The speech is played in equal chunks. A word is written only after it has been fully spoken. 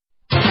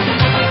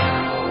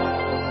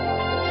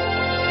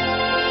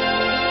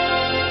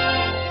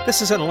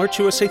This is an Alert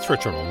USA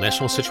Threat Journal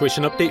National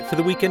Situation Update for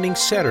the week ending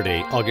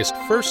Saturday, August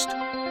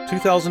 1st,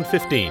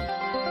 2015.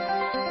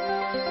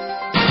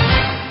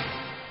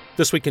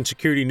 This week in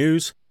security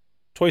news,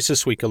 twice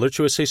this week, Alert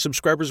USA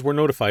subscribers were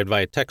notified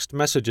via text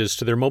messages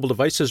to their mobile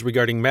devices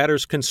regarding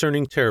matters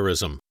concerning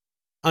terrorism.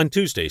 On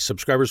Tuesday,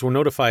 subscribers were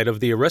notified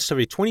of the arrest of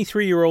a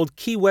 23-year-old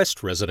Key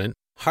West resident,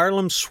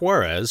 Harlem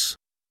Suarez,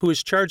 who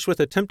is charged with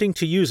attempting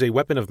to use a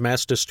weapon of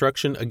mass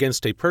destruction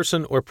against a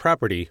person or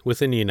property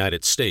within the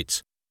United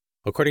States.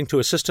 According to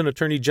Assistant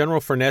Attorney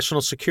General for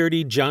National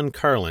Security John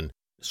Carlin,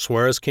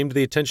 Suarez came to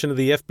the attention of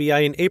the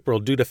FBI in April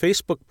due to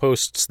Facebook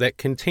posts that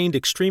contained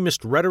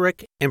extremist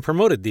rhetoric and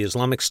promoted the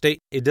Islamic State,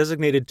 a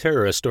designated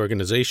terrorist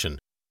organization.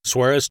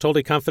 Suarez told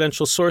a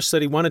confidential source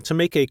that he wanted to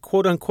make a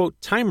quote-unquote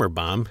timer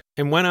bomb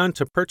and went on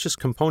to purchase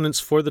components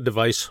for the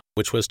device,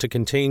 which was to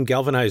contain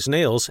galvanized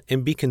nails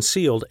and be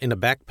concealed in a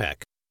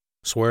backpack.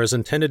 Suarez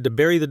intended to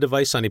bury the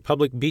device on a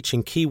public beach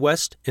in Key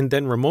West and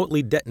then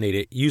remotely detonate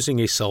it using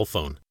a cell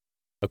phone.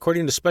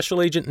 According to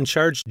Special Agent in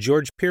Charge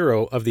George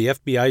Pirro of the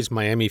FBI's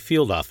Miami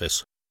field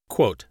office,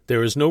 quote,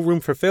 "There is no room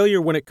for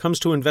failure when it comes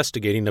to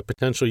investigating the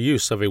potential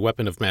use of a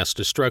weapon of mass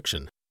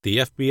destruction.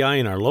 The FBI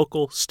and our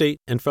local, state,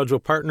 and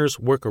federal partners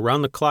work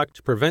around the clock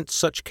to prevent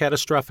such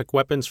catastrophic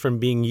weapons from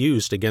being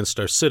used against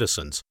our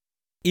citizens.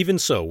 Even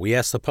so, we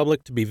ask the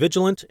public to be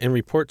vigilant and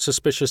report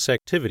suspicious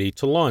activity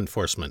to law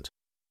enforcement."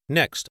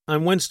 Next,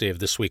 on Wednesday of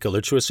this week,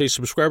 Alert USA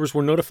subscribers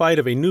were notified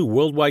of a new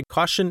worldwide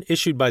caution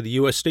issued by the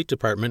U.S. State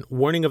Department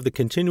warning of the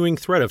continuing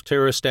threat of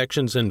terrorist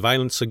actions and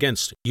violence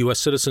against U.S.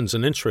 citizens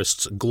and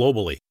interests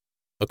globally.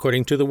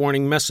 According to the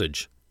warning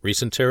message,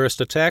 recent terrorist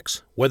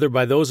attacks, whether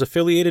by those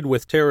affiliated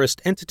with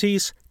terrorist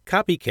entities,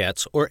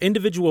 copycats, or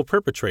individual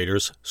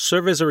perpetrators,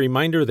 serve as a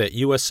reminder that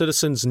U.S.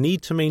 citizens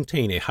need to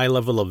maintain a high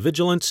level of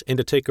vigilance and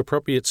to take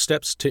appropriate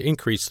steps to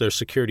increase their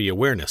security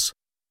awareness.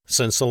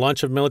 Since the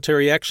launch of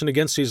military action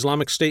against the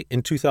Islamic State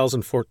in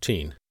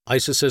 2014,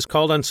 ISIS has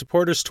called on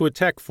supporters to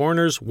attack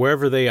foreigners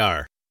wherever they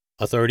are.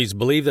 Authorities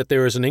believe that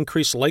there is an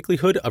increased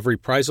likelihood of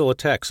reprisal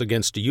attacks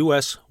against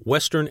U.S.,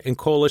 Western, and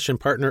coalition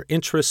partner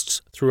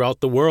interests throughout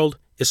the world,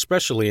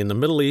 especially in the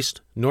Middle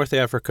East, North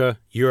Africa,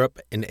 Europe,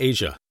 and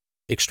Asia.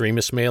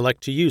 Extremists may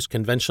elect to use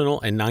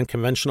conventional and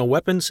non-conventional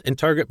weapons and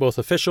target both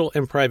official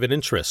and private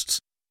interests.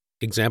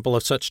 Examples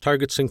of such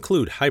targets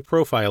include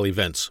high-profile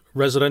events,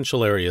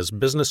 residential areas,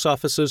 business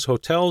offices,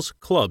 hotels,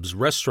 clubs,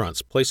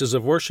 restaurants, places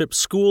of worship,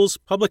 schools,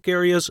 public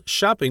areas,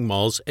 shopping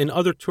malls, and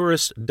other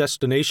tourist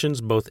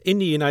destinations both in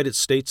the United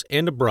States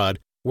and abroad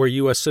where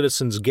U.S.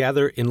 citizens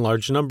gather in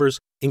large numbers,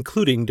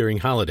 including during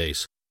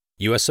holidays.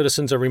 U.S.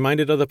 citizens are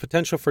reminded of the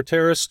potential for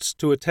terrorists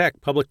to attack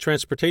public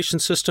transportation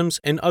systems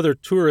and other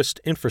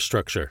tourist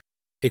infrastructure.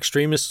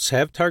 Extremists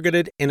have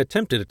targeted and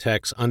attempted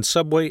attacks on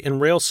subway and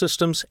rail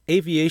systems,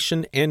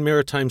 aviation, and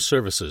maritime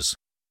services.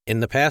 In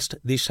the past,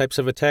 these types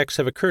of attacks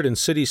have occurred in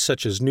cities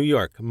such as New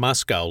York,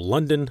 Moscow,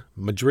 London,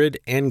 Madrid,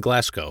 and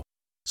Glasgow.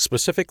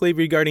 Specifically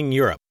regarding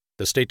Europe,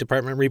 the State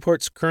Department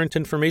reports current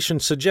information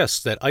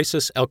suggests that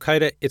ISIS,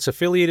 Al-Qaeda, its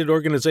affiliated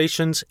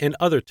organizations, and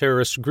other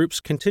terrorist groups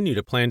continue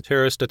to plan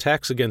terrorist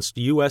attacks against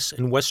U.S.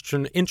 and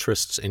Western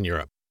interests in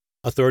Europe.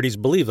 Authorities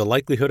believe the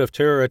likelihood of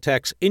terror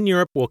attacks in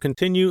Europe will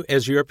continue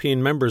as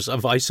European members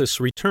of ISIS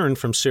return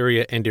from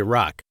Syria and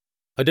Iraq.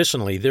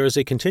 Additionally, there is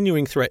a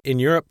continuing threat in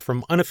Europe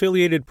from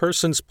unaffiliated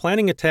persons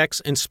planning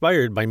attacks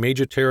inspired by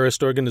major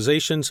terrorist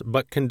organizations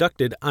but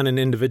conducted on an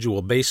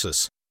individual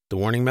basis. The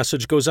warning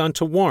message goes on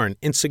to warn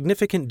in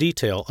significant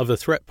detail of the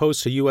threat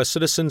posed to U.S.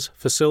 citizens,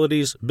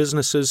 facilities,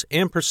 businesses,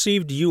 and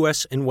perceived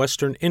U.S. and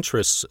Western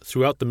interests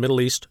throughout the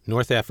Middle East,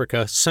 North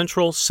Africa,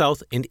 Central,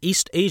 South, and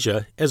East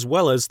Asia, as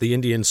well as the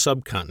Indian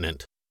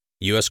subcontinent.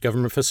 U.S.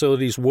 government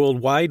facilities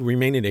worldwide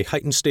remain in a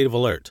heightened state of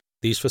alert.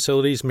 These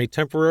facilities may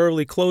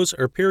temporarily close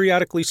or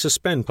periodically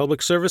suspend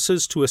public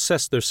services to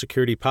assess their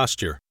security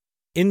posture.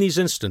 In these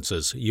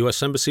instances,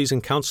 U.S. embassies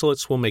and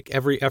consulates will make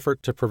every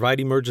effort to provide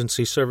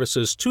emergency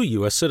services to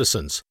U.S.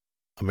 citizens.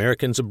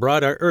 Americans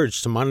abroad are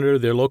urged to monitor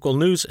their local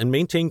news and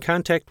maintain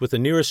contact with the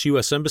nearest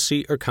U.S.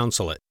 embassy or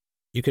consulate.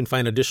 You can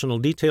find additional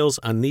details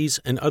on these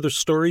and other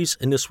stories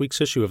in this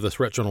week's issue of the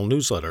Threat Journal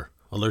newsletter.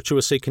 Alert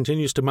USA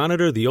continues to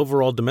monitor the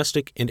overall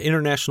domestic and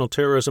international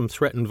terrorism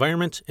threat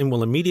environment and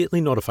will immediately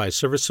notify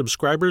service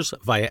subscribers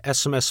via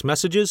SMS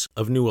messages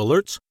of new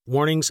alerts,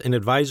 warnings, and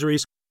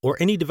advisories, or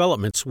any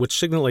developments which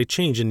signal a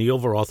change in the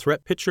overall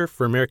threat picture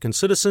for American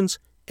citizens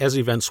as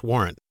events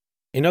warrant.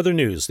 In other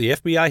news, the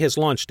FBI has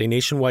launched a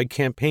nationwide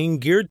campaign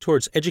geared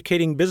towards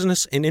educating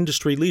business and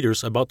industry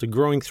leaders about the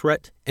growing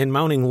threat and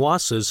mounting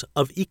losses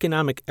of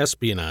economic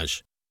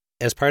espionage.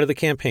 As part of the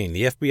campaign,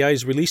 the FBI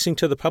is releasing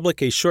to the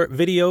public a short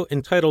video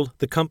entitled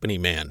The Company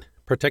Man,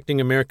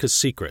 Protecting America's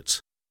Secrets.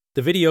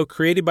 The video,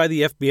 created by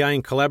the FBI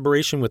in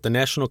collaboration with the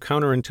National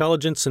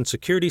Counterintelligence and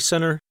Security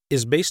Center,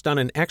 is based on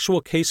an actual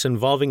case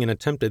involving an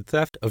attempted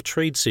theft of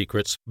trade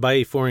secrets by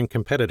a foreign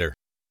competitor.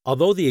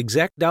 Although the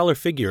exact dollar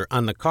figure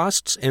on the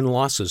costs and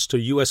losses to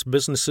U.S.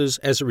 businesses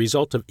as a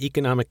result of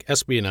economic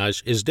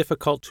espionage is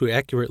difficult to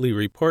accurately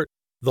report,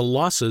 the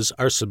losses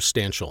are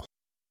substantial.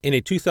 In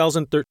a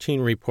 2013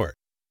 report,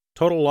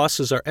 total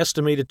losses are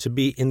estimated to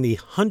be in the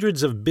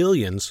hundreds of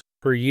billions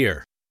per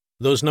year.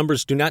 Those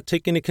numbers do not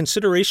take into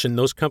consideration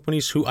those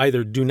companies who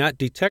either do not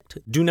detect,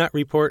 do not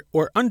report,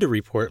 or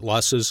underreport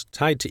losses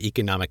tied to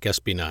economic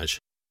espionage.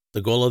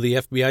 The goal of the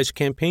FBI's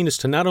campaign is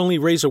to not only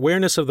raise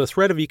awareness of the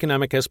threat of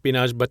economic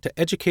espionage, but to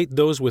educate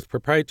those with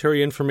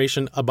proprietary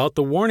information about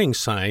the warning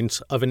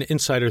signs of an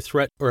insider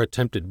threat or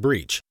attempted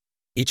breach.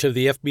 Each of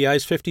the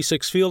FBI's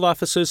 56 field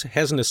offices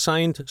has an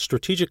assigned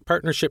strategic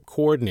partnership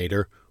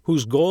coordinator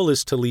whose goal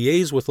is to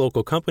liaise with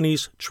local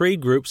companies,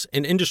 trade groups,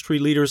 and industry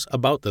leaders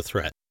about the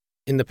threat.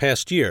 In the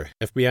past year,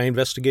 FBI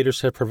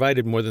investigators have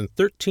provided more than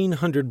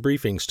 1,300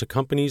 briefings to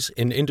companies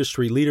and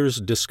industry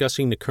leaders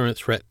discussing the current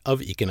threat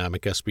of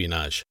economic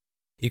espionage.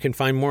 You can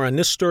find more on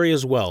this story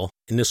as well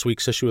in this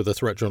week's issue of the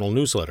Threat Journal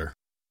newsletter.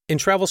 In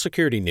travel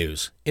security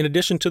news, in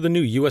addition to the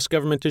new U.S.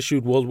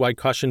 government-issued worldwide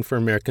caution for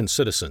American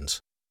citizens,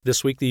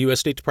 this week the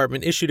U.S. State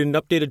Department issued an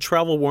updated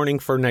travel warning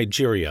for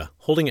Nigeria,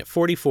 holding at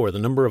 44 the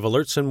number of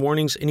alerts and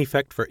warnings in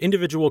effect for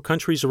individual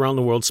countries around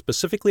the world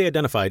specifically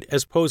identified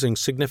as posing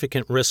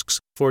significant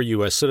risks for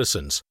U.S.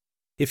 citizens.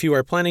 If you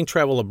are planning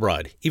travel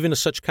abroad, even to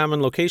such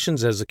common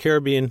locations as the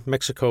Caribbean,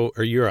 Mexico,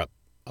 or Europe,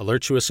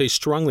 AlertsUSA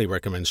strongly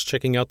recommends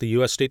checking out the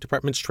U.S. State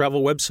Department's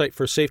travel website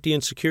for safety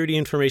and security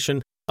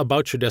information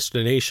about your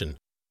destination.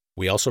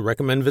 We also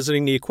recommend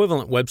visiting the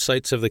equivalent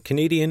websites of the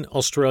Canadian,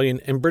 Australian,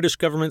 and British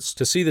governments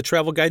to see the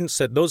travel guidance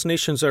that those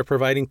nations are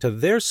providing to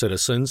their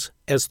citizens,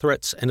 as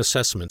threats and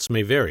assessments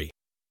may vary.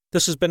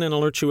 This has been an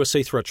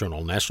AlertsUSA Threat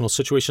Journal National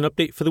Situation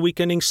Update for the week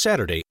ending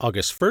Saturday,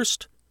 August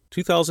 1st,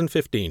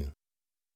 2015.